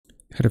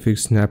how to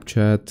fix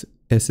Snapchat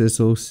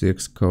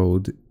SS06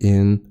 code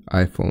in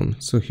iPhone.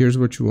 So here's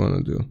what you want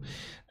to do.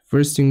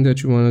 First thing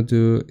that you want to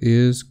do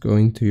is go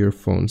into your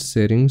phone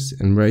settings,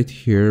 and right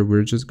here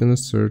we're just going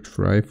to search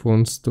for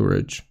iPhone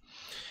storage,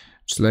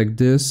 just like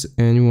this,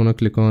 and you want to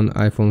click on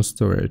iPhone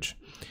storage.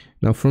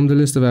 Now from the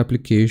list of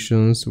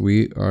applications,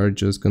 we are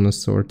just going to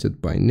sort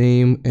it by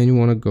name, and you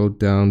want to go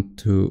down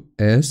to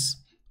S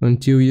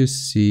until you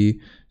see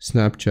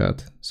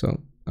Snapchat.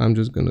 So I'm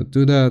just going to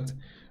do that.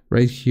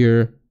 Right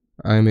here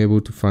I'm able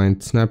to find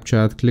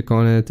Snapchat, click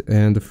on it,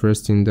 and the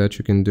first thing that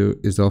you can do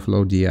is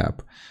offload the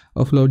app.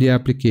 Offload the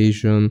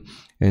application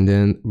and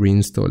then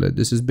reinstall it.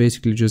 This is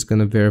basically just going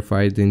to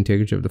verify the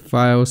integrity of the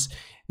files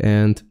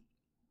and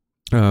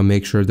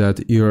make sure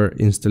that your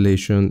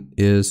installation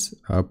is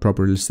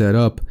properly set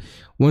up.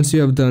 Once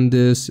you have done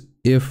this,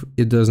 if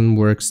it doesn't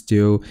work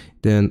still,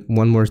 then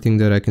one more thing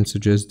that I can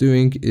suggest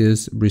doing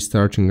is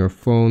restarting your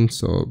phone.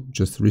 So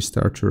just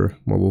restart your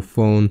mobile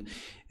phone,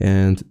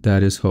 and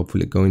that is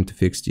hopefully going to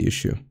fix the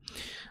issue.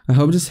 I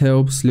hope this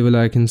helps. Leave a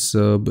like and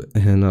sub,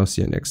 and I'll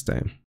see you next time.